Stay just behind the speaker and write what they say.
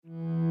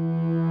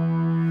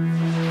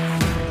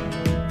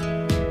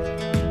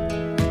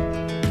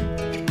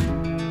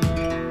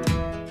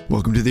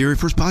Welcome to the Area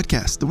First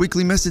Podcast, the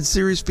weekly message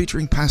series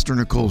featuring Pastor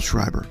Nicole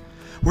Schreiber.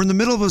 We're in the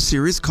middle of a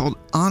series called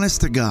Honest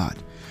to God.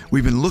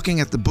 We've been looking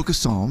at the book of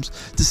Psalms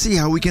to see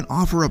how we can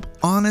offer up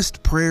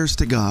honest prayers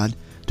to God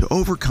to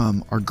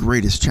overcome our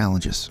greatest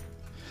challenges.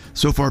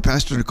 So far,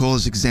 Pastor Nicole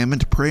has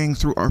examined praying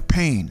through our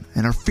pain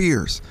and our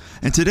fears.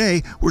 And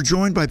today, we're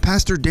joined by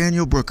Pastor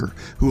Daniel Brooker,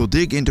 who will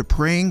dig into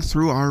praying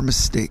through our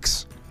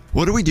mistakes.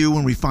 What do we do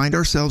when we find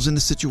ourselves in a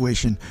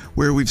situation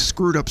where we've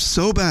screwed up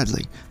so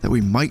badly that we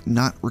might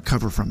not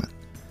recover from it?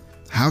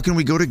 How can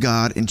we go to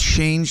God and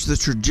change the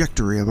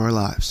trajectory of our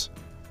lives?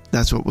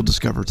 That's what we'll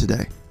discover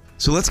today.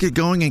 So let's get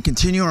going and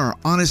continue our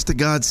Honest to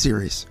God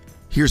series.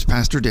 Here's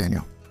Pastor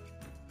Daniel.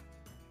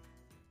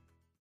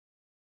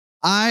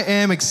 I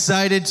am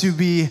excited to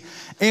be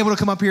able to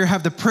come up here,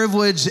 have the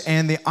privilege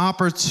and the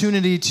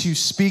opportunity to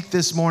speak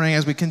this morning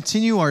as we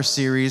continue our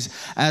series,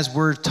 as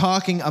we're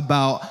talking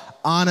about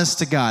honest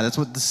to God. That's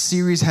what the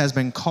series has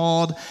been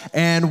called.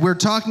 And we're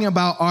talking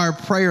about our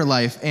prayer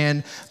life.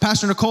 And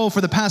Pastor Nicole, for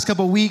the past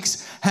couple of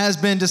weeks, has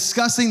been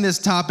discussing this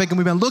topic, and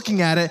we've been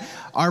looking at it,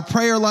 our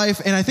prayer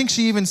life. And I think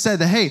she even said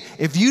that, hey,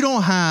 if you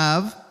don't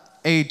have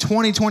a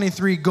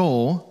 2023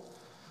 goal,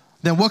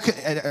 then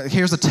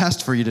here's a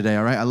test for you today,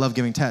 all right? I love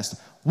giving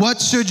tests. What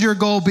should your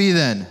goal be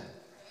then?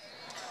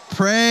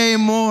 Pray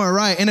more,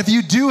 right? And if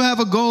you do have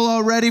a goal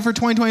already for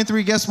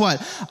 2023, guess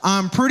what?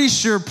 I'm pretty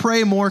sure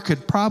pray more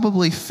could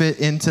probably fit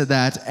into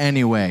that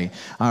anyway,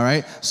 all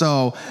right?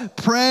 So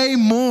pray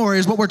more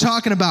is what we're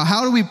talking about.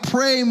 How do we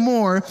pray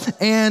more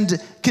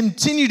and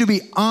continue to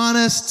be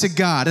honest to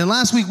God? And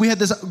last week we had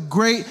this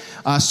great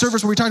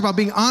service where we talked about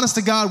being honest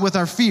to God with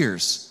our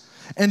fears.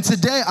 And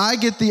today I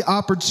get the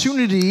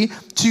opportunity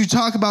to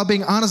talk about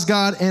being honest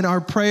God in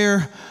our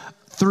prayer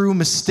through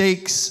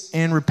mistakes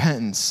and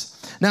repentance.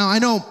 Now, I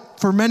know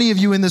for many of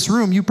you in this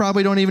room, you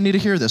probably don't even need to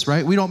hear this,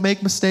 right? We don't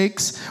make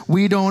mistakes.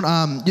 We don't,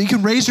 you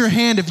can raise your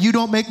hand if you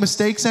don't make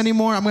mistakes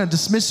anymore. I'm going to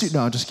dismiss you. No,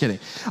 I'm just kidding.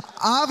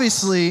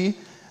 Obviously,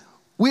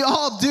 we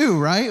all do,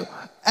 right?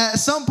 At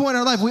some point in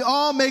our life, we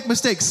all make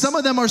mistakes. Some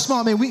of them are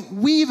small. I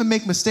mean, we even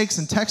make mistakes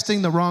in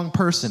texting the wrong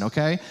person,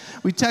 okay?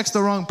 We text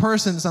the wrong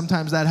person,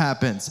 sometimes that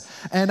happens.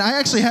 And I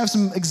actually have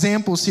some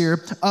examples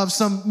here of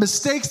some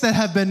mistakes that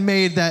have been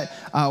made that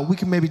we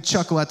can maybe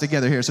chuckle at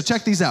together here. So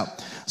check these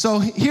out. So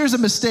here's a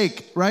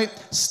mistake, right?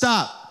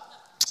 Stop.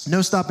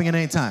 No stopping at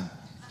any time.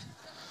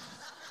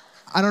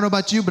 I don't know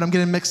about you, but I'm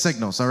getting mixed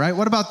signals, all right?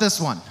 What about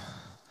this one?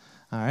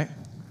 All right.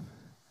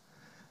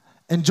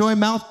 Enjoy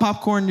mouth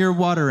popcorn you're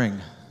watering.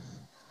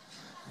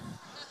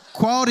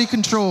 Quality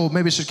control,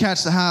 maybe should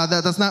catch the how.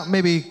 That's not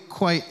maybe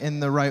quite in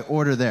the right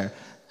order there.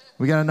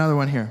 We got another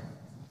one here.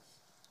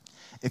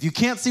 If you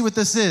can't see what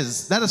this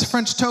is, that is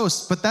French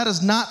toast, but that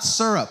is not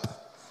syrup.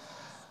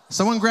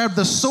 Someone grabbed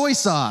the soy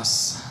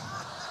sauce.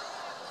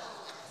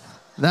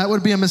 That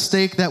would be a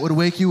mistake that would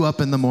wake you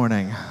up in the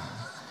morning.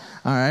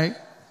 All right?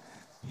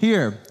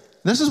 Here,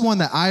 this is one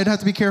that I'd have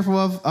to be careful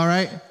of, all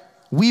right?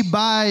 We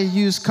buy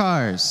used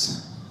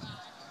cars.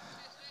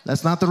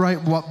 That's not the right,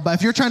 but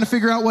if you're trying to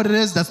figure out what it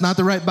is, that's not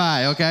the right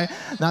buy, okay?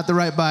 Not the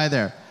right buy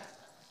there.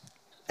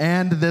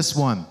 And this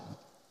one.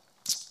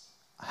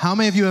 How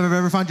many of you have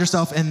ever found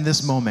yourself in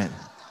this moment?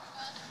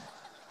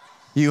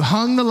 You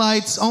hung the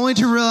lights only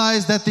to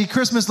realize that the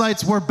Christmas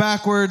lights were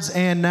backwards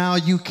and now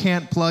you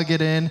can't plug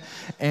it in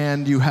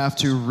and you have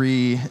to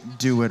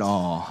redo it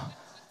all.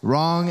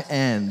 Wrong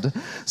end.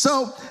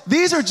 So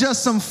these are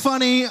just some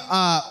funny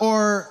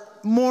or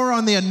more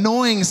on the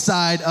annoying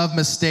side of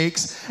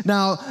mistakes.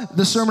 Now,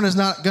 the sermon is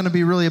not going to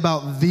be really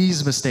about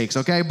these mistakes,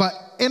 okay? But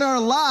in our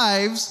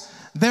lives,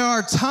 there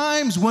are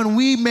times when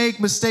we make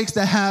mistakes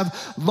that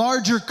have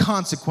larger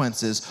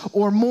consequences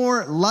or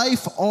more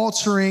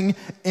life-altering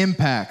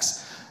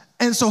impacts.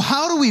 And so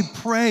how do we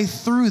pray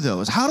through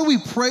those? How do we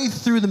pray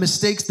through the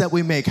mistakes that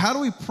we make? How do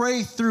we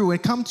pray through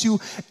and come to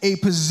a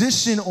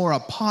position or a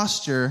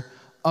posture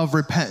of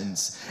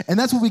repentance? And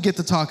that's what we get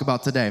to talk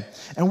about today.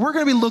 And we're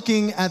going to be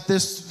looking at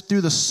this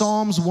through the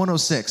Psalms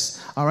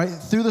 106, all right?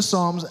 Through the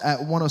Psalms at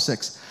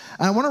 106.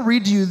 And I want to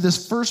read to you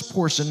this first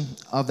portion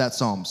of that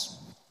Psalms.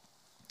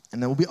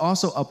 And that will be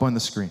also up on the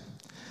screen.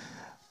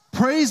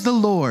 Praise the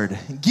Lord.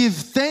 Give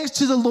thanks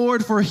to the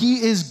Lord, for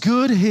he is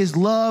good. His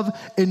love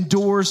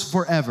endures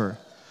forever.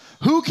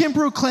 Who can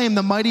proclaim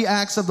the mighty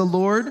acts of the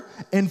Lord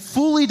and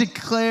fully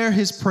declare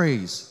his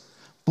praise?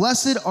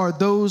 Blessed are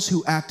those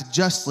who act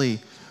justly,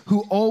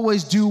 who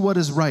always do what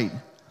is right.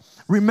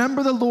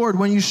 Remember the Lord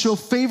when you show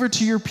favor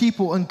to your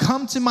people, and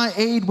come to my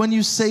aid when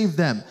you save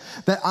them,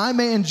 that I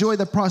may enjoy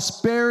the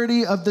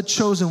prosperity of the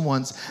chosen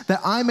ones, that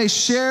I may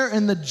share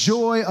in the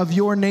joy of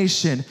your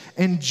nation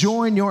and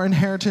join your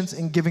inheritance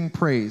in giving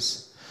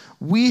praise.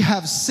 We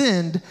have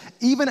sinned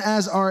even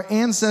as our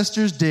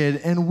ancestors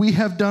did, and we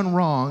have done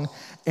wrong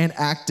and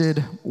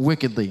acted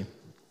wickedly.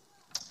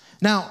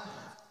 Now,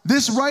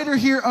 this writer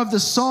here of the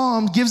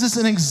Psalm gives us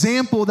an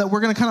example that we're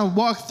going to kind of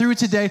walk through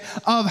today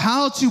of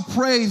how to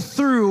pray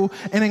through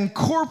and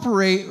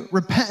incorporate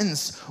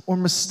repentance or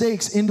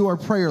mistakes into our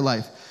prayer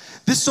life.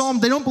 This psalm,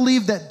 they don't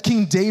believe that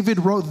King David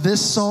wrote this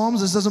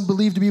Psalms. This doesn't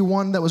believe to be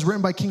one that was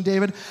written by King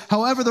David.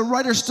 However, the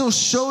writer still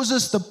shows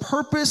us the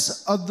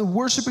purpose of the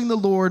worshiping the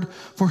Lord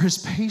for his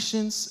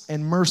patience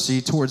and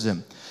mercy towards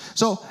him.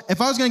 So if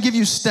I was going to give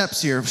you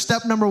steps here,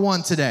 step number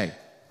 1 today,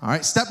 all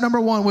right, step number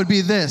 1 would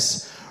be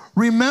this.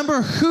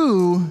 Remember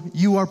who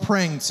you are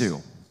praying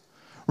to.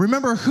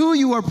 Remember who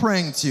you are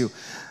praying to.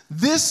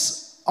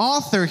 This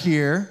author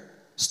here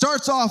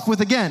starts off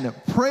with, again,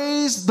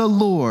 praise the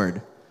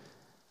Lord.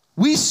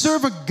 We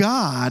serve a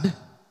God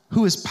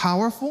who is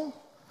powerful,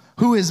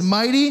 who is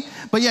mighty,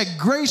 but yet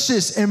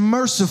gracious and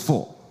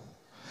merciful.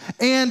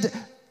 And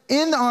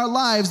in our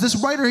lives, this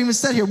writer even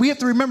said here, we have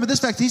to remember this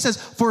fact. He says,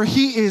 for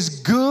he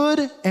is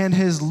good and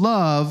his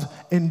love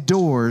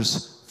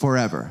endures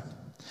forever.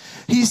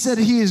 He said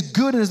he is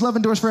good and his love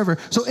endures forever.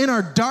 So in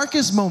our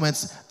darkest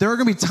moments, there are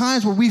going to be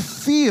times where we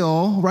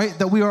feel, right,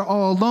 that we are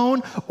all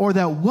alone or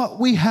that what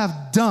we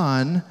have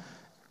done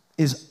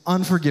is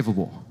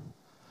unforgivable.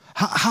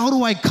 How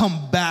do I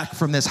come back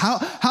from this?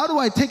 How do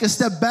I take a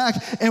step back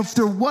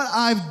after what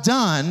I've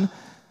done?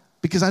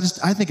 Because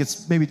I think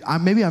it's maybe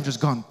I've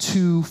just gone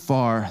too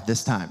far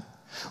this time.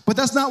 But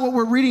that's not what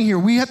we're reading here.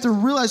 We have to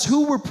realize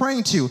who we're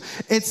praying to.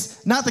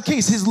 It's not the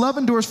case. His love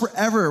endures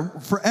forever,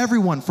 for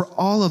everyone, for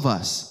all of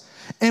us.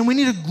 And we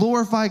need to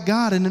glorify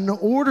God. And in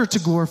order to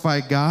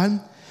glorify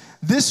God,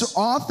 this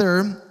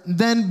author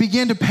then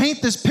began to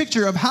paint this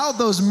picture of how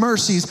those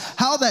mercies,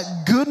 how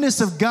that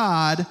goodness of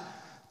God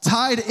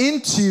tied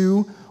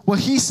into what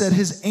he said,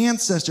 his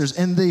ancestors,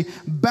 and the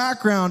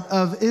background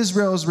of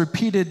Israel's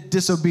repeated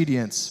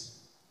disobedience.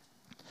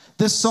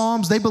 This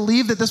Psalms, they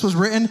believe that this was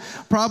written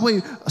probably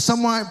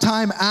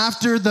sometime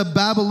after the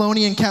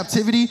Babylonian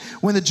captivity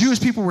when the Jewish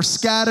people were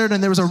scattered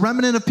and there was a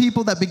remnant of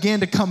people that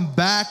began to come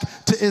back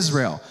to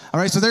Israel. All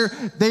right, so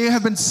they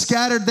have been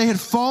scattered. They had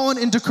fallen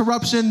into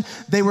corruption.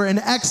 They were in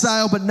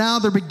exile, but now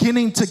they're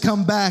beginning to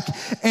come back.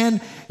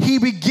 And he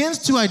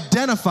begins to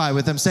identify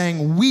with them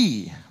saying,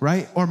 we,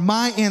 right, or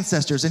my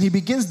ancestors. And he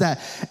begins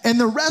that. And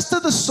the rest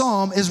of the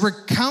psalm is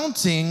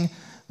recounting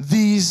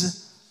these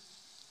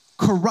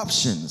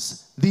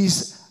corruptions,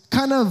 these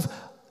kind of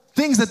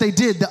things that they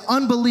did, the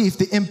unbelief,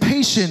 the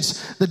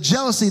impatience, the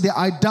jealousy, the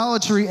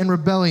idolatry, and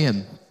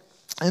rebellion.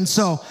 And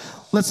so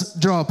let's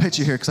draw a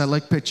picture here because I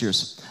like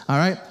pictures, all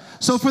right?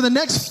 So for the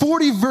next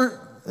 40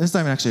 it's not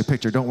even actually a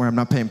picture. Don't worry, I'm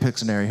not paying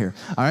Pictionary here,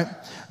 all right?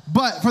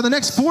 But for the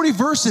next 40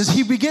 verses,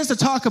 he begins to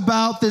talk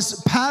about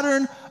this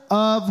pattern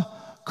of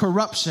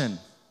corruption,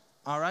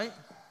 all right?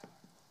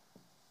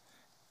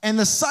 And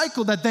the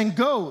cycle that then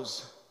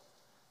goes,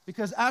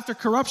 because after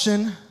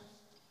corruption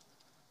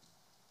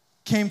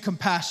came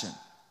compassion.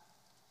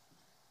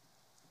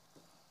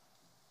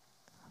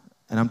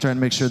 And I'm trying to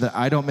make sure that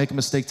I don't make a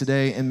mistake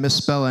today and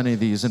misspell any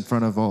of these in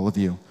front of all of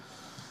you.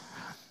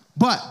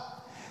 But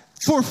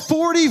for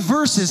 40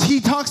 verses, he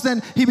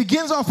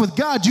begins off with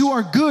God, you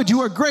are good,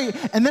 you are great.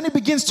 And then he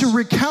begins to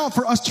recount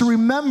for us to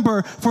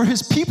remember, for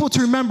his people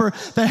to remember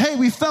that, hey,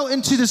 we fell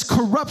into this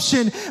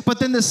corruption, but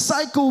then the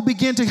cycle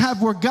began to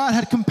have where God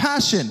had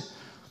compassion.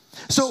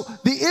 So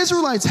the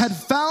Israelites had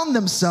found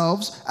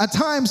themselves at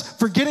times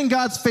forgetting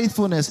God's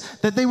faithfulness,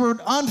 that they were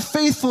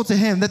unfaithful to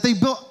him, that they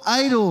built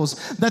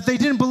idols, that they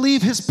didn't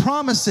believe his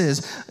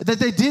promises, that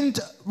they didn't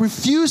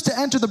refuse to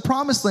enter the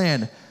promised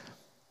land.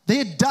 They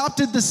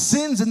adopted the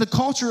sins and the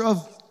culture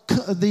of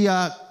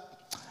the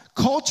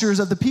cultures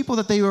of the people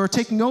that they were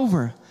taking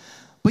over.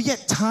 But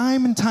yet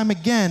time and time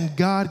again,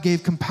 God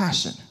gave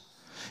compassion.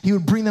 He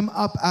would bring them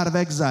up out of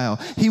exile.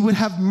 He would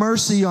have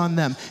mercy on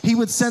them. He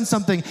would send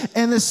something.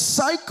 And this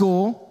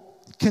cycle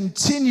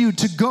continued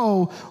to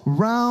go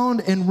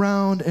round and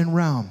round and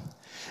round.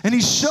 And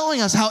he's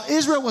showing us how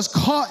Israel was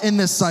caught in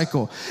this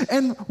cycle.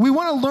 And we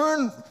want to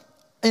learn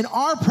in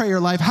our prayer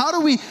life, how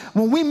do we,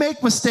 when we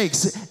make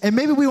mistakes, and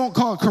maybe we won't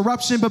call it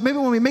corruption, but maybe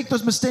when we make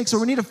those mistakes or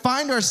we need to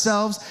find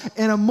ourselves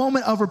in a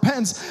moment of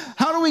repentance,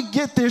 how do we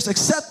get this,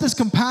 accept this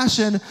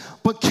compassion,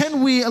 but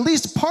can we, at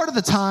least part of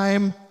the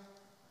time,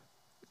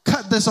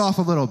 cut this off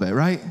a little bit,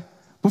 right?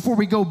 Before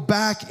we go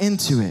back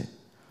into it.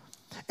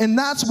 And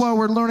that's why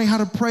we're learning how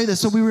to pray this.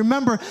 So we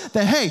remember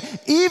that, hey,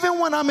 even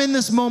when I'm in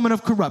this moment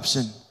of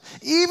corruption,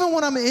 even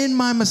when I'm in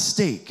my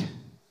mistake,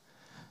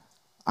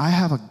 I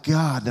have a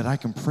God that I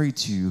can pray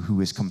to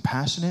who is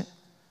compassionate,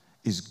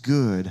 is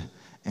good,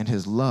 and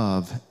his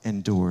love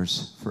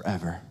endures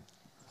forever.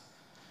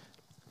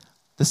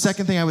 The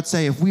second thing I would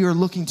say, if we are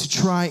looking to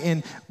try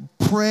and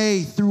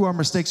pray through our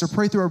mistakes or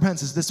pray through our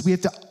repentance, is this: we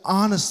have to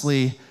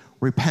honestly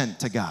repent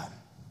to God.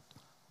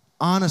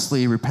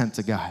 Honestly repent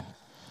to God.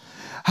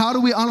 How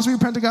do we honestly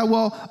repent to God?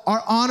 Well,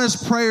 our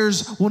honest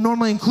prayers will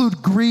normally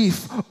include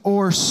grief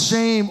or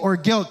shame or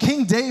guilt.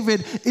 King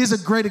David is a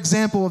great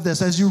example of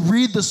this. As you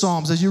read the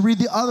Psalms, as you read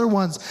the other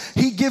ones,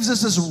 he gives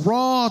us this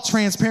raw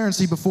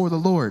transparency before the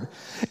Lord.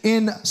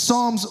 In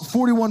Psalms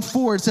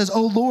 41:4, it says,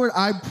 "O Lord,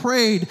 I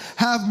prayed,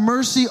 have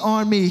mercy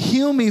on me,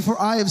 heal me, for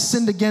I have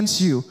sinned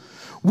against you.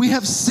 We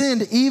have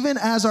sinned even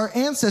as our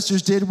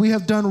ancestors did. We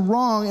have done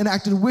wrong and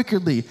acted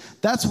wickedly."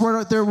 That's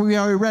where we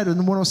already read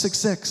in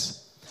 106:6.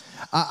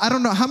 I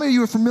don't know, how many of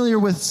you are familiar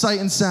with Sight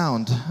and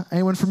Sound?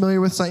 Anyone familiar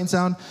with Sight and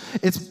Sound?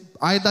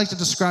 I'd like to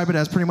describe it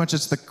as pretty much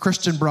it's the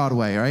Christian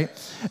Broadway, right?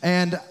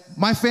 And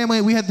my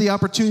family, we had the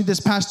opportunity this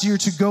past year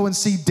to go and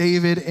see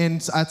David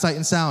at Sight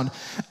and Sound.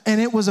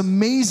 And it was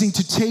amazing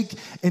to take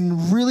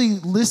and really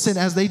listen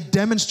as they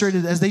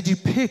demonstrated, as they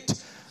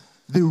depict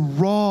the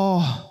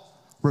raw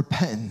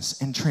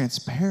repentance and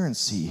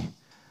transparency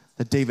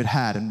that David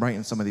had in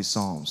writing some of these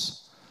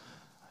Psalms.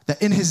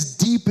 That in his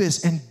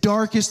deepest and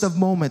darkest of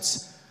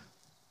moments,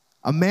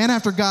 a man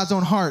after God's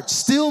own heart,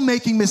 still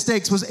making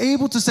mistakes, was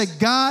able to say,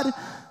 God,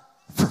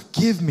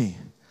 forgive me,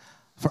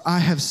 for I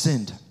have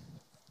sinned.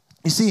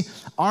 You see,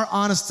 our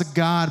honest to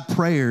God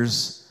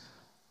prayers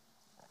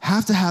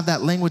have to have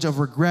that language of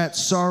regret,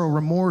 sorrow,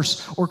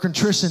 remorse, or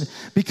contrition,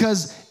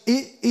 because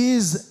it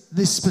is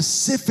the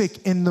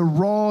specific and the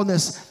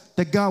rawness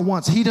that God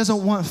wants. He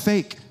doesn't want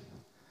fake.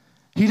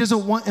 He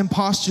doesn't want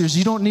impostures.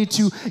 You don't need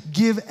to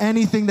give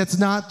anything that's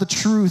not the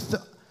truth.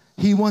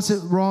 He wants it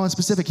raw and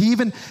specific.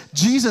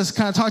 Jesus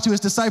kind of talked to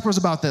his disciples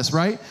about this,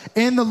 right?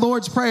 In the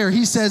Lord's Prayer,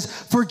 he says,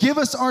 forgive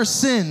us our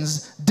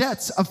sins,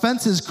 debts,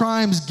 offenses,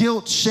 crimes,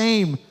 guilt,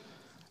 shame.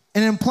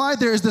 And implied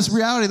there is this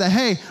reality that,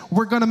 hey,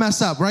 we're going to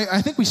mess up, right?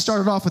 I think we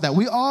started off with that.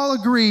 We all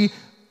agree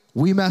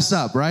we mess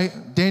up, right?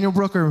 Daniel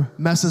Brooker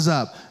messes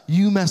up.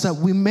 You mess up.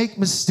 We make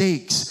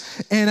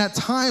mistakes. And at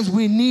times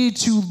we need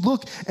to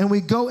look and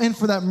we go in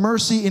for that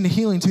mercy and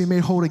healing to be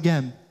made whole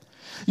again.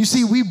 You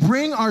see, we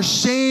bring our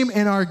shame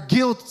and our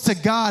guilt to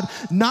God,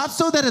 not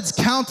so that it's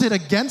counted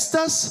against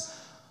us,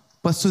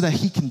 but so that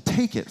he can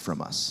take it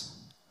from us.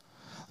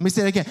 Let me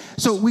say it again.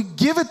 So we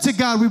give it to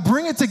God, we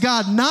bring it to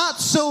God,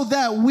 not so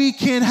that we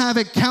can have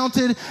it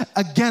counted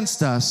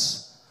against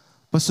us,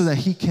 but so that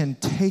he can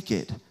take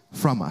it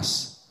from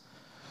us.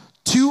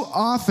 Too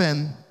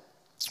often,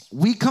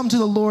 we come to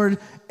the Lord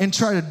and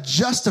try to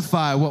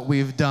justify what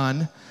we've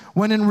done,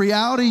 when in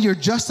reality, your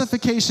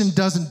justification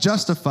doesn't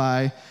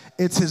justify.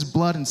 It's his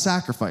blood and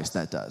sacrifice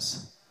that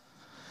does.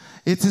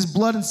 It's his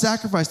blood and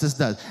sacrifice that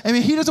does. I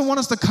mean, he doesn't want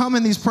us to come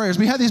in these prayers.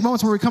 We have these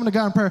moments where we come to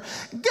God in prayer.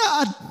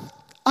 God,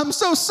 I'm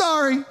so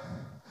sorry.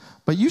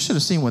 But you should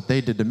have seen what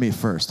they did to me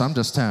first. I'm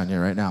just telling you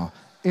right now.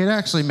 It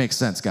actually makes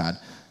sense, God.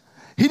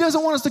 He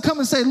doesn't want us to come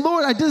and say,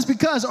 Lord, I did this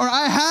because, or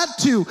I had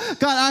to.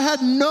 God, I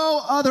had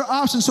no other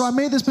option, so I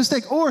made this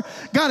mistake. Or,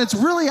 God, it's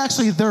really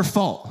actually their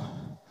fault.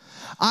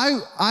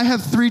 I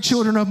have 3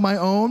 children of my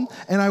own,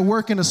 and I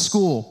work in a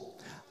school.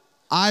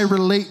 I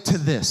relate to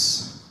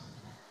this,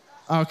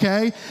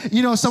 okay?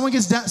 You know, someone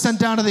gets sent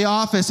down to the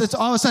office. It's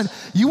all of a sudden,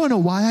 you want to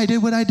know why I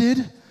did what I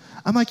did?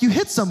 I'm like, you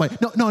hit somebody.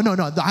 No.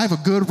 I have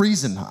a good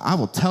reason. I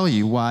will tell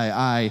you why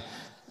I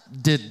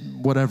did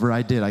whatever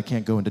I did. I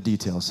can't go into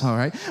details, all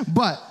right?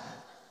 But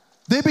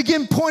they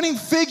begin pointing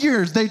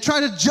fingers. They try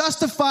to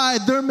justify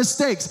their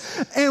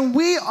mistakes. And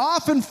we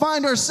often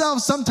find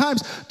ourselves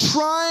sometimes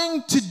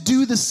trying to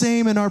do the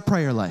same in our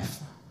prayer life.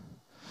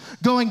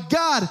 Going,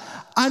 God,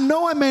 I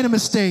know I made a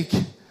mistake,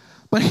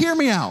 but hear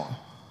me out.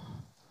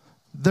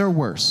 They're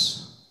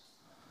worse.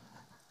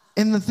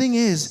 And the thing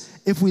is,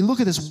 if we look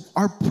at this,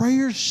 our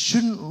prayers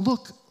shouldn't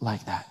look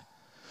like that.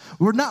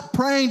 We're not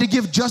praying to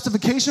give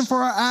justification for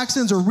our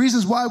actions or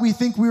reasons why we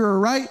think we were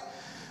right.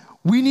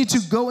 We need to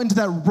go into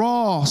that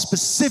raw,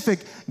 specific,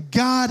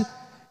 God,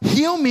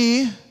 heal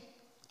me,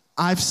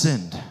 I've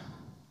sinned.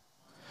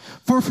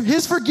 For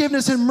his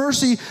forgiveness and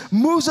mercy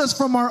moves us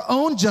from our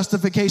own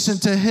justification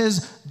to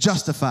his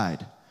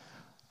justified,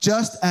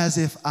 just as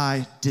if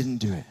I didn't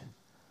do it.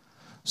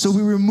 So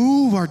we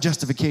remove our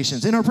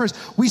justifications in our prayers.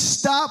 We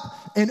stop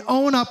and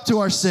own up to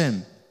our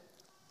sin.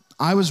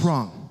 I was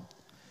wrong.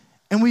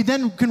 And we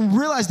then can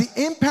realize the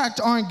impact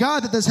on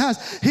God that this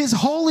has. His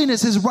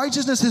holiness, his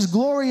righteousness, his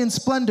glory and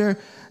splendor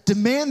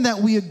demand that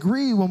we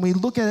agree when we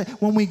look at it,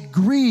 when we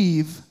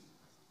grieve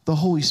the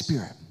Holy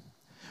Spirit.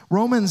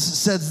 Romans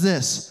says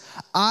this,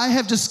 I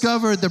have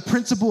discovered the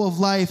principle of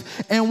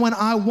life, and when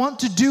I want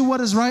to do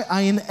what is right,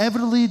 I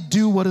inevitably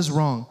do what is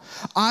wrong.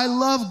 I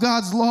love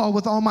God's law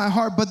with all my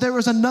heart, but there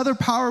is another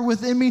power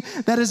within me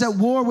that is at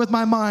war with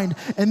my mind,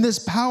 and this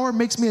power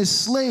makes me a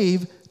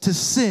slave to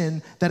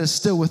sin that is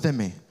still within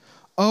me.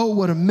 Oh,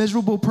 what a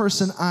miserable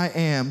person I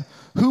am.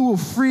 Who will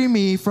free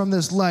me from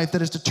this life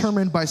that is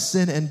determined by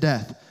sin and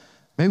death?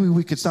 Maybe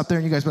we could stop there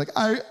and you guys be like,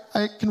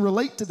 I can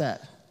relate to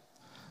that.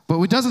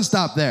 But it doesn't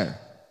stop there.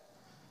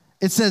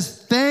 It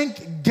says,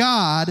 thank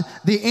God,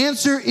 the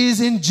answer is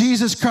in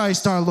Jesus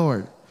Christ our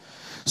Lord.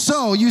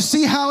 So you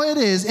see how it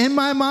is. In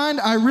my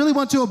mind, I really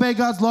want to obey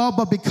God's law,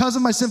 but because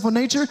of my sinful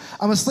nature,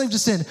 I'm a slave to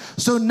sin.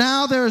 So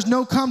now there is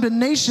no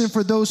condemnation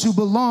for those who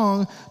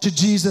belong to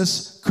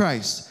Jesus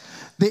Christ.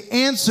 The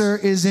answer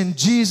is in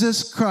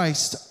Jesus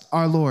Christ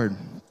our Lord.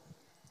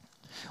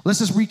 Let's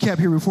just recap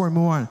here before we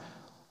move on.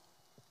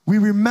 We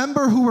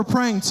remember who we're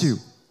praying to.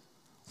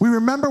 We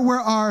remember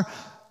where our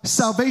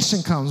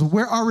salvation comes,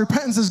 where our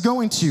repentance is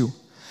going to.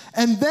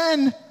 And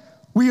then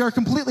we are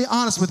completely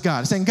honest with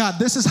God, saying, God,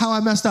 this is how I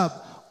messed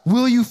up.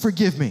 Will you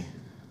forgive me?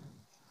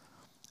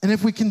 And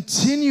if we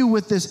continue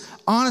with this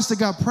honest to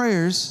God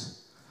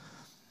prayers,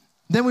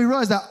 then we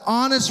realize that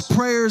honest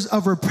prayers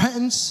of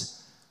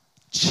repentance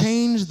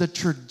change the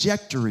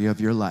trajectory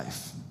of your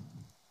life.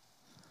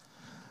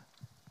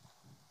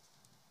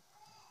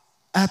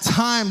 At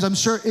times, I'm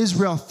sure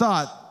Israel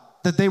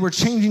thought that they were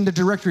changing the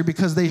trajectory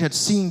because they had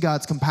seen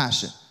God's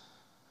compassion.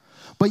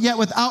 But yet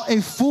without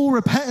a full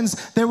repentance,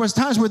 there was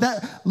times where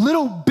that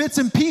little bits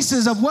and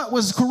pieces of what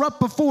was corrupt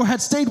before had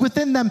stayed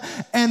within them,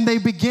 and they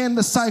began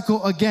the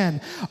cycle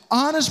again.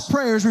 Honest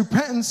prayers,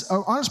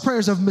 honest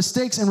prayers of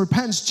mistakes and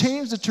repentance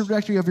change the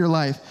trajectory of your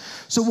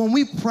life. So when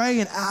we pray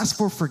and ask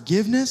for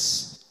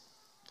forgiveness,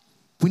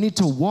 we need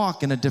to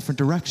walk in a different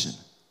direction.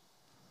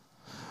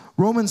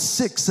 Romans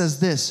 6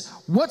 says this,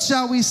 "What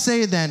shall we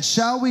say then?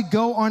 Shall we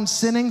go on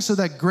sinning so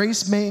that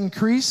grace may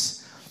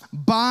increase?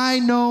 By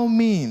no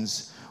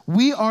means.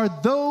 We are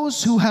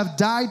those who have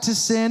died to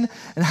sin,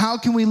 and how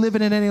can we live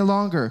in it any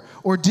longer?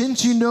 Or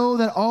didn't you know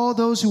that all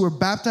those who were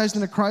baptized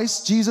into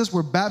Christ Jesus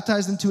were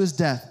baptized into his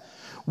death?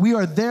 We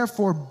are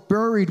therefore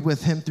buried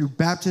with him through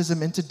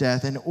baptism into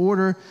death, in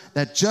order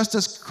that just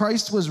as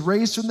Christ was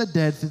raised from the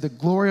dead through the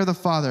glory of the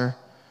Father,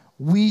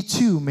 we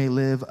too may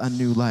live a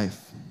new life."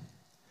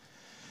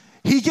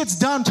 He gets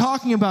done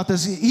talking about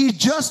this. He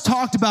just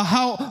talked about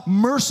how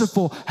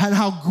merciful and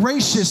how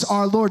gracious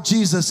our Lord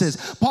Jesus is.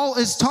 Paul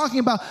is talking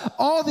about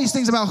all these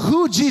things about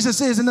who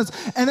Jesus is, and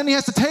then he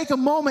has to take a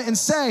moment and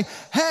say,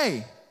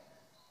 hey,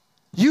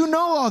 you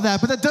know all that,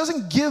 but that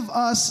doesn't give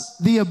us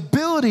the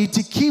ability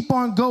to keep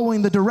on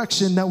going the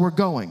direction that we're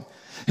going.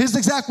 His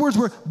exact words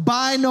were,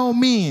 by no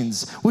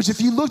means, which if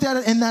you looked at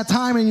it in that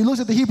time and you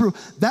looked at the Hebrew,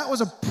 that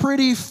was a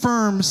pretty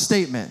firm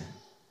statement.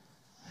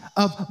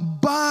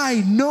 Of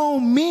by no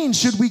means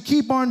should we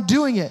keep on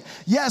doing it.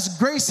 Yes,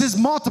 grace is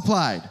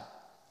multiplied.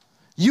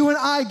 You and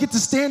I get to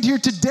stand here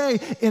today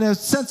in a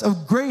sense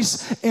of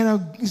grace, in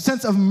a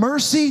sense of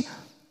mercy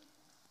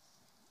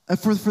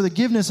for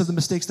forgiveness of the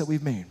mistakes that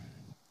we've made.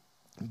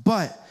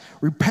 But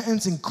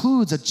repentance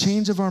includes a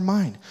change of our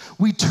mind.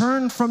 We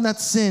turn from that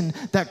sin,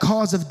 that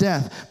cause of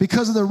death,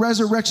 because of the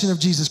resurrection of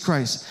Jesus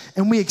Christ.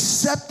 And we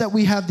accept that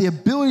we have the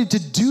ability to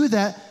do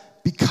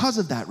that because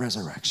of that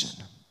resurrection.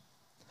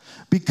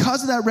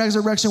 Because of that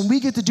resurrection, we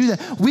get to do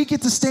that. We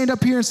get to stand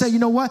up here and say, you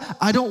know what?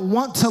 I don't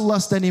want to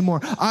lust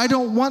anymore. I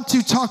don't want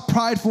to talk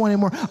prideful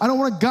anymore. I don't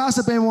want to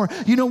gossip anymore.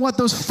 You know what?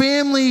 Those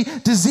family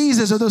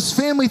diseases or those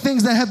family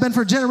things that have been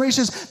for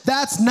generations,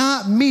 that's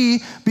not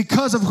me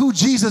because of who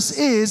Jesus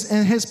is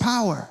and his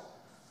power.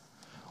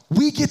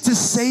 We get to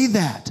say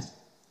that.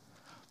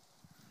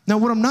 Now,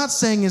 what I'm not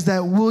saying is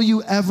that will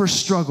you ever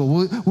struggle?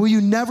 Will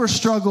you never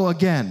struggle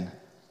again?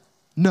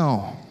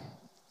 No.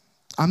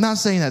 I'm not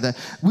saying that.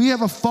 We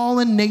have a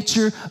fallen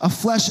nature, a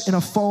flesh in a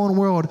fallen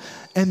world,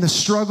 and the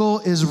struggle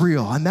is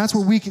real. And that's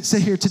where we can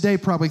sit here today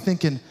probably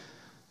thinking,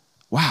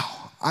 wow,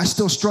 I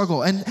still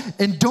struggle. And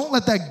don't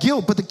let that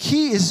guilt, but the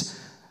key is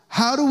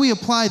how do we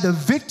apply the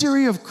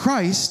victory of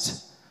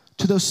Christ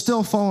to those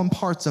still fallen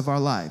parts of our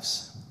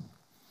lives?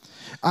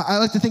 I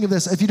like to think of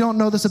this. If you don't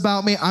know this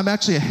about me, I'm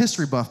actually a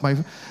history buff.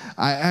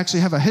 I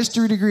actually have a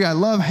history degree. I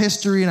love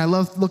history, and I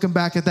love looking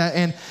back at that.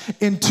 And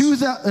in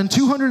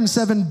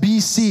 207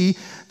 BC,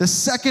 the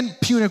Second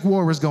Punic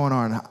War was going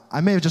on.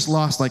 I may have just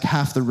lost like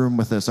half the room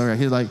with this. All right,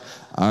 he's like,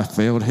 I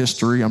failed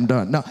history. I'm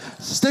done. No,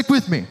 stick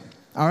with me.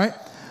 All right.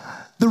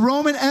 The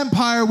Roman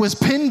Empire was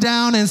pinned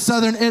down in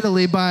southern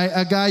Italy by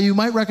a guy you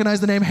might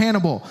recognize the name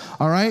Hannibal,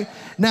 all right?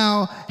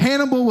 Now,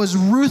 Hannibal was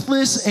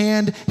ruthless,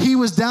 and he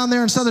was down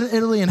there in southern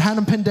Italy and had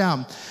him pinned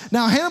down.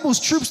 Now, Hannibal's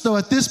troops, though,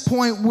 at this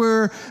point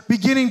were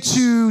beginning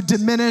to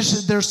diminish.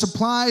 Their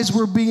supplies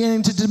were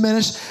beginning to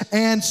diminish,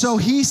 and so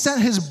he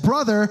sent his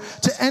brother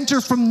to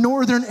enter from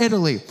northern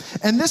Italy.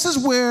 And this is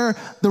where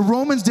the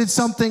Romans did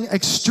something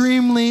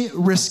extremely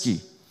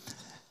risky.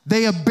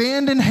 They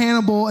abandoned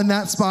Hannibal in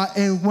that spot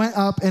and went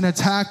up and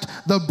attacked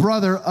the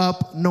brother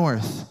up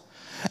north.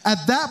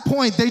 At that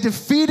point, they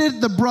defeated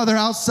the brother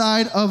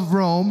outside of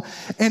Rome.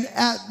 And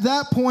at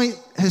that point,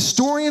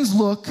 historians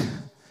look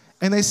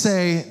and they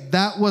say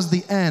that was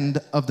the end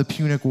of the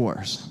Punic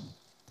Wars.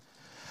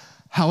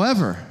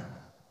 However,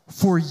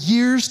 for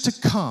years to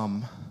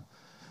come,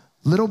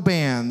 little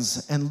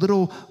bands and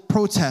little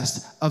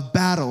protests of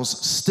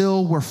battles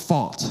still were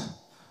fought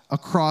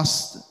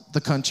across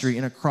the country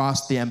and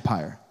across the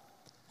empire.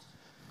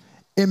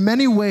 In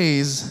many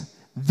ways,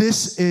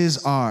 this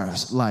is our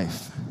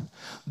life.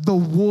 The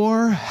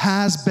war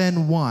has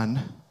been won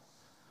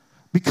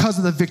because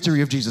of the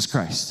victory of Jesus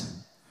Christ.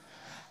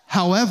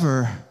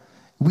 However,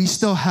 we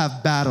still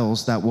have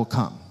battles that will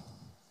come.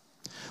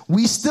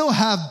 We still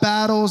have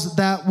battles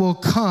that will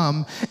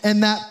come,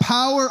 and that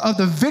power of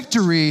the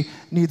victory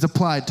needs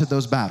applied to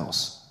those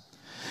battles.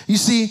 You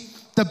see,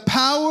 the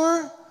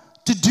power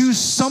to do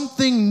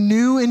something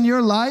new in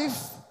your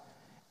life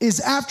is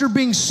after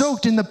being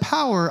soaked in the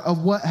power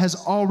of what has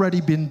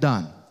already been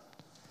done.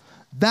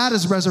 That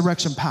is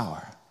resurrection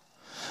power.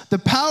 The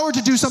power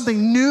to do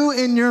something new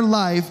in your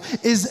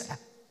life is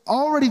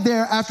already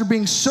there after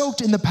being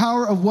soaked in the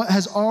power of what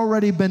has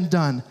already been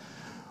done.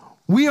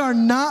 We are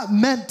not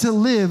meant to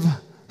live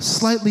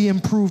slightly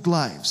improved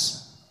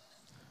lives.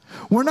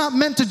 We're not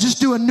meant to just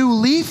do a new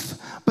leaf,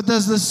 but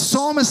as the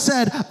psalmist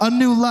said, a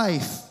new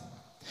life.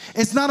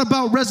 It's not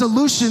about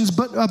resolutions,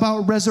 but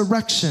about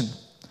resurrection.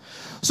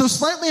 So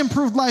slightly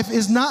improved life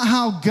is not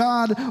how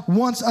God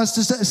wants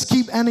us to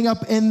keep ending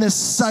up in this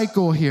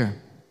cycle here.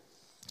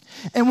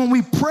 And when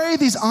we pray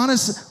these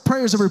honest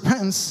prayers of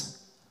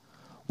repentance,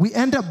 we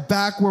end up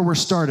back where we're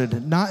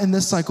started, not in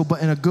this cycle,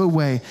 but in a good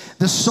way.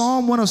 The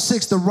Psalm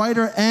 106, the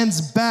writer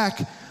ends back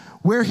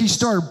where he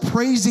started,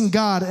 praising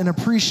God and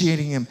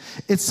appreciating him.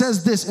 It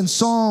says this in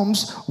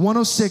Psalms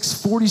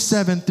 106,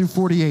 47 through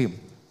 48.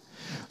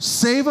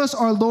 Save us,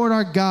 our Lord,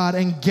 our God,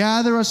 and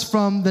gather us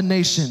from the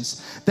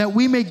nations, that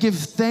we may give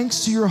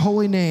thanks to your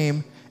holy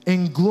name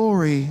and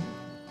glory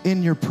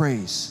in your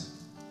praise.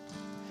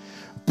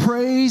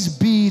 Praise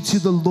be to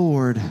the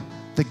Lord,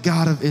 the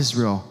God of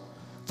Israel.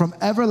 From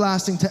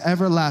everlasting to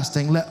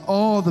everlasting, let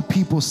all the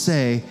people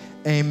say,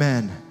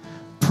 amen.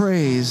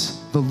 Praise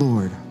the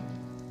Lord.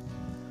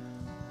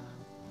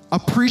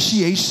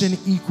 Appreciation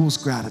equals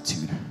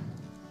gratitude.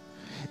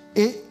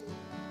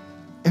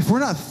 If we're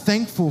not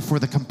thankful for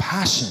the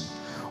compassion,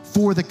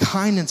 for the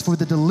kindness, for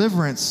the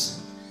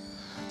deliverance,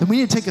 then we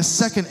need to take a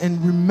second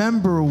and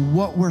remember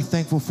what we're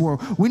thankful for.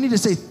 We need to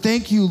say,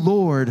 thank you,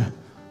 Lord,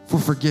 for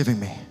forgiving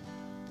me.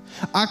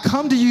 I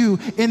come to you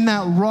in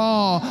that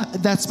raw,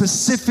 that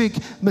specific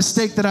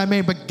mistake that I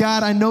made. But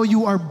God, I know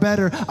you are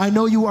better. I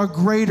know you are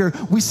greater.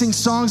 We sing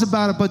songs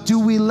about it, but do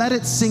we let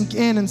it sink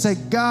in and say,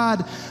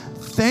 God,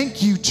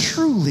 thank you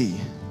truly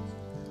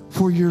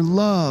for your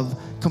love,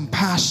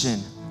 compassion,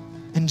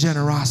 and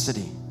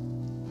generosity.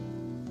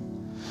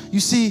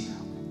 You see,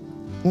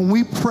 when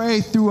we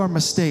pray through our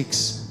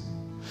mistakes,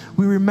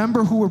 we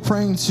remember who we're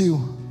praying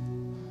to.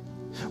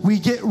 We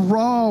get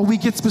raw, we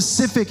get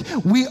specific,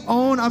 we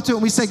own up to it,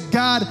 and we say,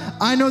 God,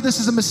 I know this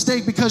is a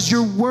mistake because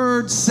your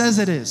word says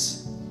it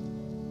is.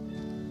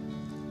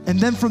 And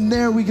then from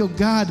there we go,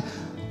 God,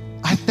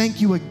 I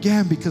thank you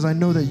again because I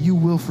know that you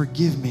will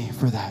forgive me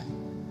for that.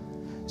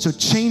 So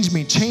change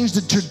me, change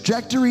the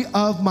trajectory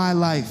of my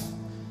life.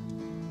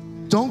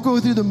 Don't go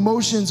through the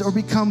motions or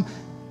become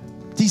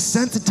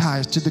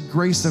desensitized to the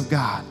grace of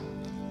God.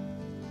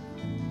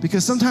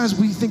 Because sometimes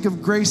we think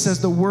of grace as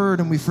the word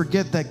and we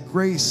forget that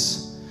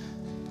grace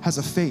has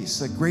a face,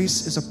 that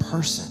grace is a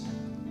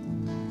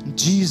person.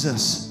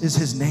 Jesus is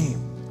his name.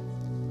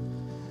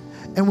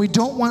 And we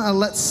don't want to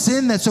let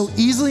sin that so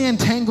easily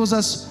entangles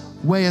us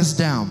weigh us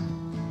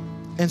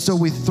down. And so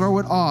we throw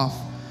it off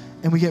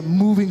and we get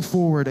moving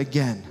forward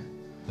again.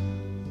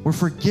 We're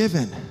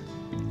forgiven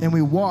and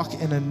we walk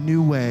in a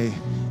new way,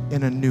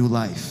 in a new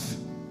life.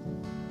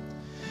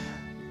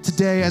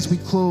 Today, as we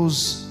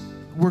close,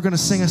 we're going to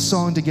sing a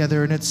song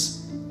together, and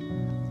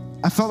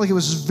I felt like it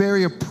was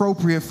very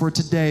appropriate for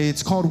today.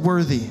 It's called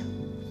Worthy.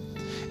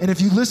 And if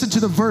you listen to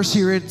the verse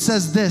here, it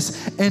says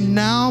this, and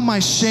now my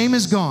shame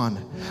is gone.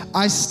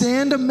 I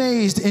stand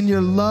amazed in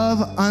your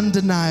love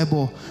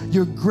undeniable.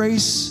 Your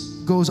grace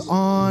goes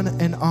on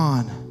and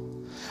on.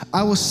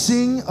 I will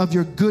sing of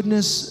your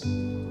goodness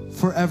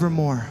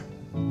forevermore.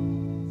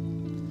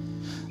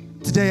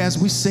 Today, as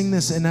we sing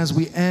this and as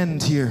we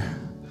end here,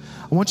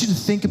 I want you to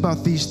think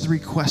about these three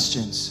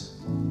questions.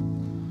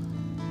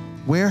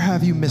 Where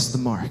have you missed the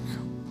mark?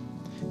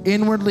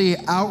 Inwardly,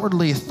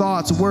 outwardly,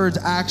 thoughts, words,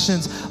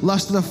 actions,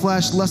 lust of the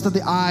flesh, lust of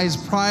the eyes,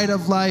 pride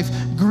of life,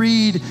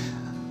 greed.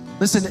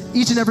 Listen,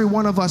 each and every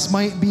one of us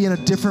might be in a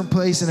different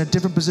place, in a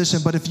different position,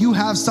 but if you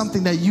have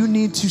something that you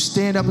need to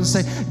stand up and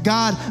say,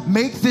 God,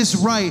 make this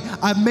right.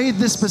 I've made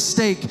this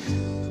mistake.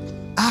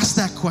 Ask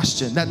that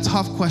question, that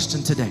tough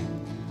question today.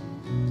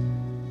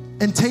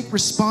 And take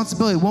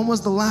responsibility. When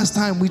was the last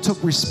time we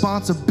took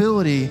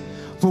responsibility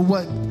for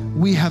what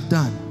we have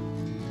done?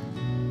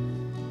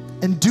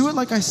 And do it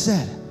like I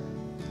said.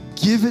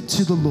 Give it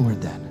to the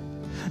Lord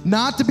then.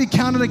 Not to be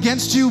counted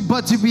against you,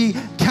 but to be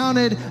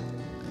counted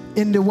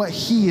into what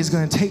he is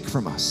going to take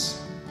from us.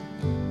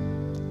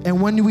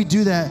 And when we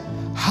do that,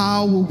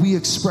 how will we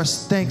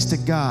express thanks to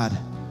God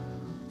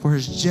for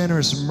his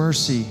generous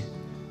mercy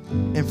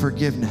and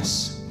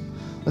forgiveness?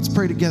 Let's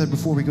pray together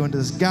before we go into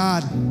this.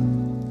 God,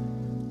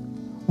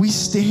 we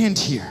stand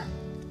here.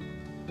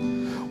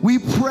 We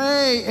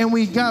pray and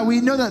we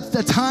know that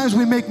at times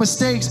we make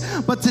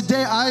mistakes, but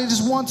today I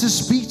just want to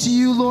speak to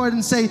you, Lord,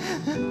 and say,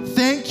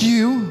 thank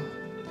you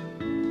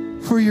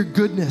for your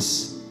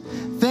goodness.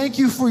 Thank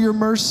you for your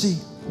mercy.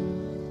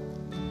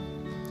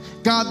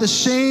 God, the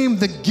shame,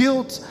 the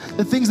guilt,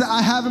 the things that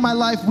I have in my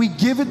life, we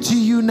give it to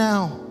you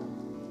now.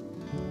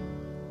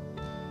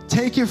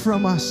 Take it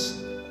from us.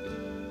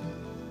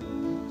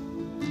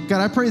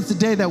 God, I pray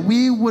today that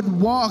we would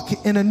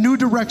walk in a new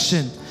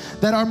direction,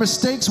 that our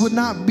mistakes would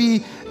not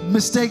be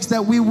mistakes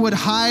that we would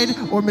hide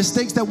or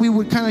mistakes that we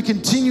would kind of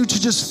continue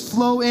to just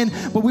flow in,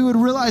 but we would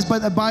realize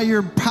by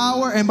your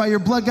power and by your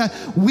blood, God,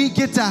 we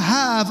get to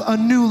have a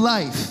new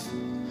life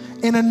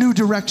in a new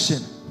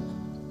direction.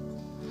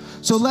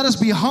 So let us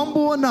be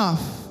humble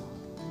enough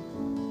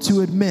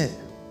to admit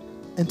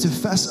and to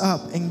fess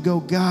up and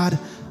go, God,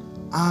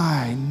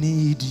 I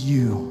need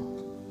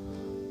you.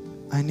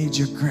 I need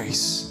your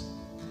grace.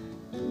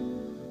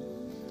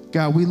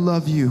 God, we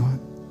love you,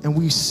 and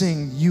we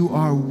sing, you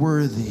are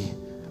worthy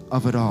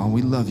of it all.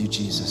 We love you,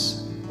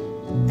 Jesus.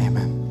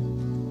 Amen.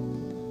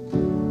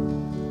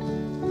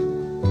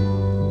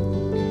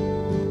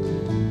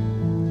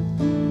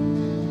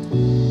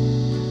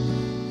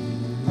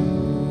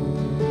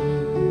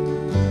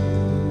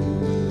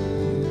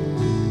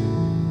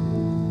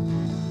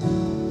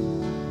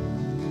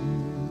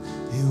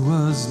 It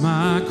was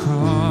my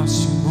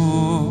cross you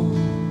bore,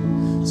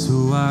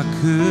 so I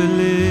could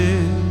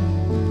live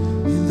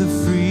in the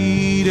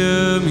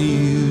freedom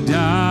you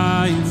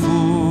died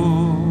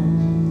for.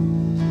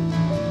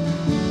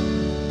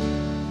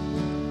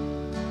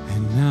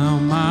 And now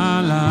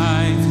my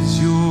life is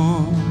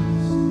yours,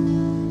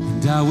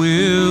 and I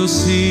will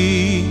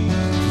sing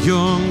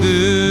your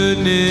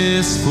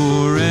goodness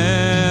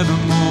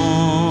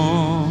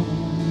forevermore.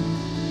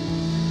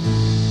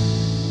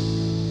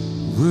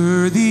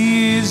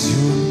 Worthy is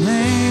your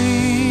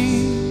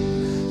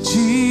name,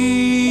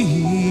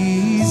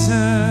 Jesus.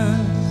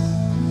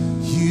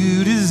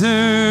 You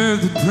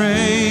deserve the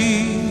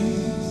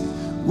praise.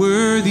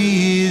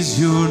 Worthy is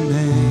your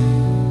name.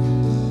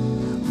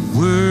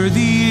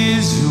 Worthy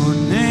is your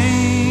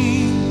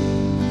name,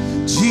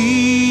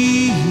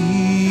 Jesus.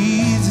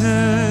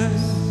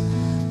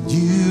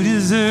 You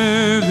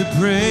deserve the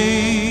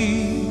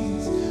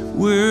praise.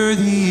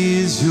 Worthy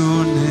is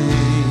your name.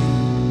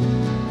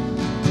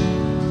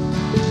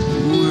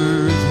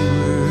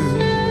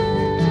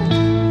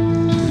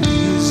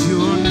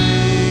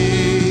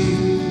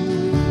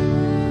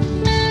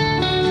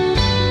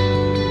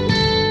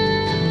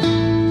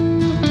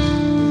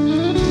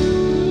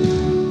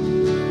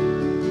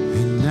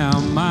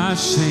 My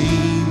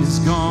shame is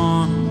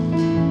gone.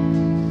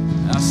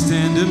 I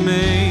stand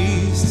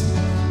amazed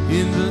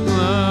in the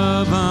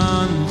love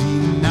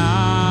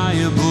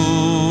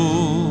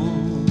undeniable.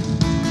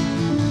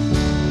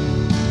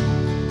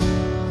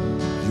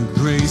 Your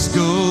grace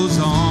goes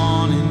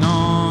on, and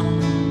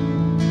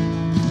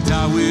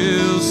I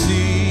will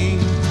sing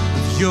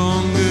of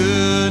your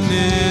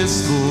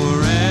goodness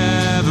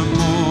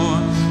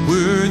forevermore.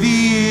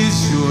 Worthy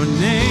is your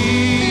name,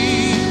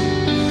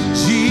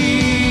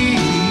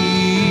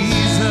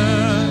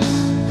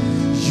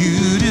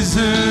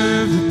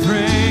 deserve the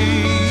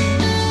praise.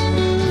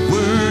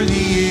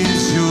 Worthy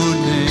is your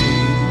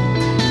name.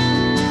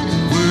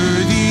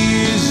 Worthy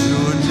is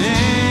your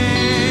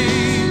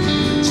name,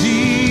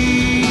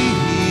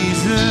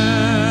 Jesus.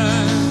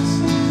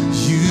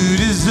 You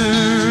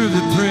deserve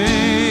the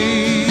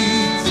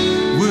praise.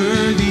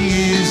 Worthy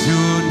is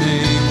your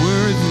name.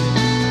 Worthy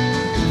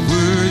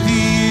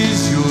is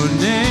your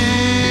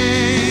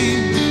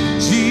name,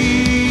 Jesus.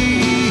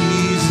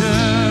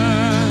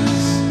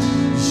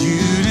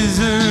 You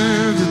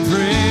deserve the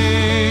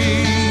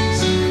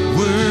praise.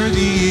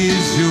 Worthy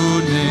is your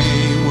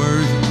name.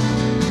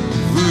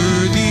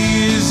 Worthy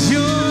is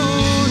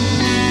your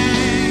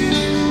name,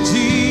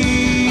 Jesus.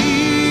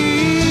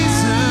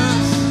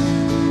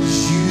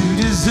 You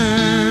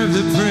deserve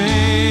the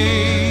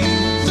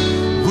praise.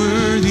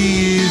 Worthy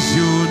is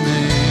your name.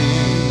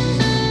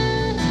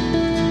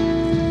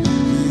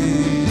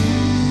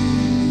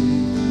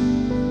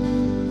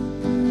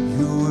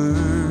 You're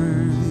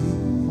worthy.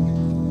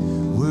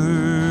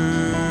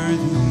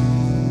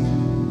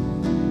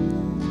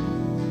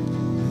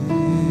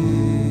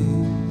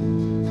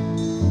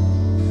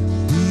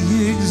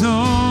 Be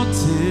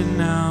exalted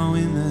now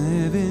in the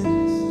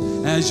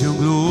heavens as your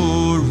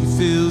glory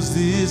fills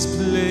this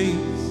place.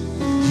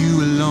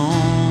 You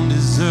alone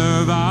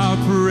deserve our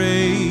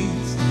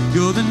praise.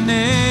 You're the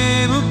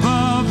name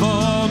above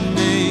all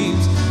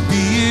names.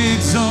 Be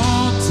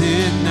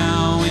exalted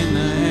now in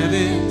the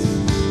heavens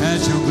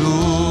as your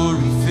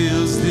glory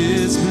fills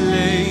this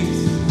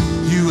place.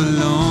 You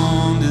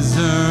alone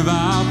deserve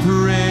our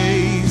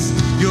praise.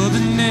 You're the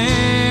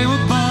name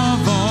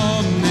above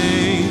all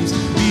names.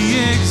 Be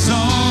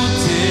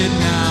exalted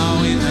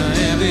now in the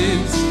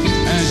heavens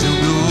as your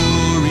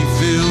glory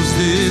fills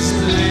this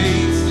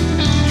place.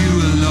 You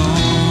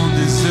alone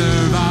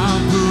deserve our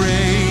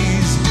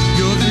praise.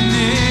 You're the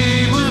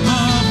name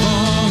above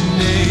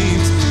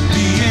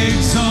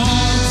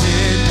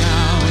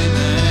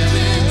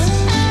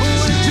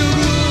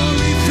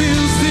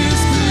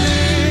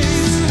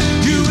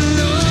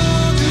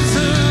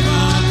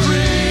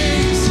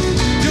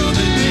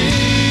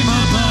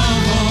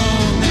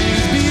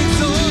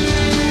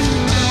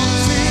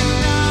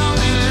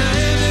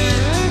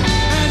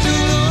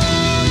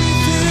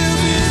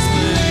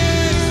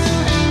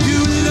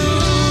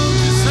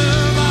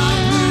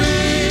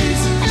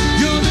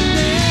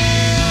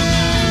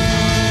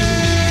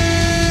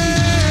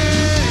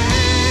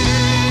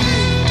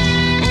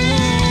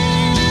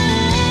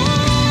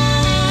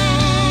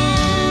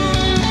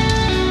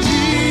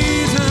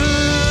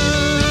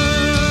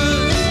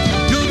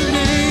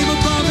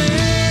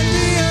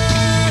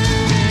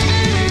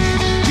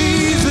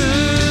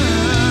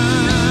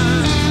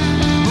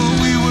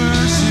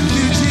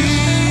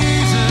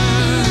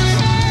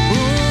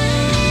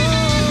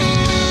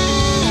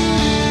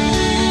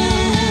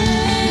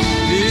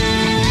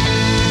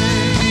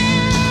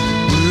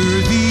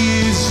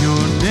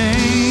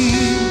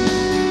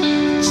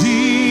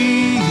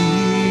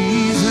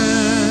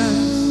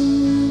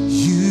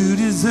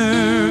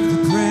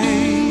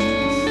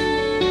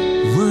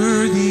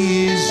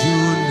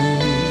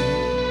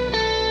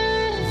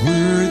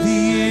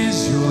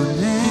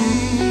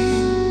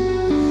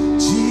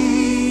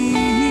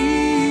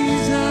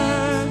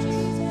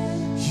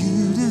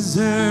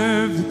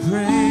deserve the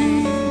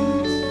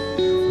praise.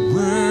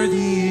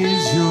 Worthy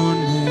is your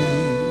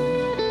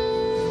name.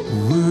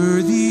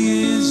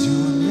 Worthy is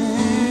your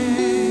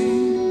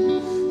name,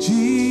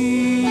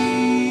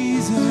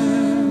 Jesus.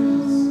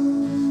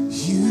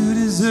 You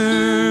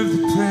deserve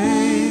the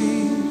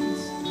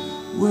praise.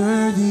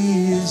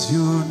 Worthy is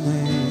your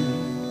name.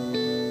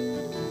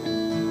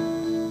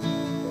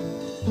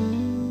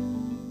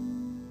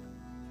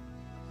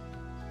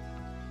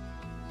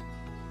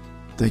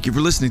 Thank you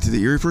for listening to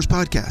the Erie First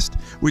Podcast.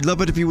 We'd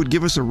love it if you would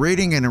give us a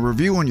rating and a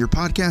review on your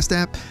podcast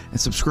app and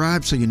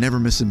subscribe so you never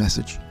miss a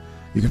message.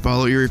 You can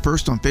follow Erie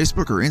First on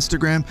Facebook or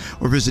Instagram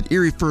or visit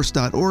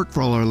eriefirst.org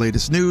for all our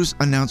latest news,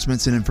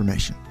 announcements, and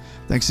information.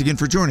 Thanks again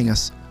for joining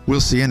us. We'll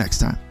see you next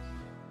time.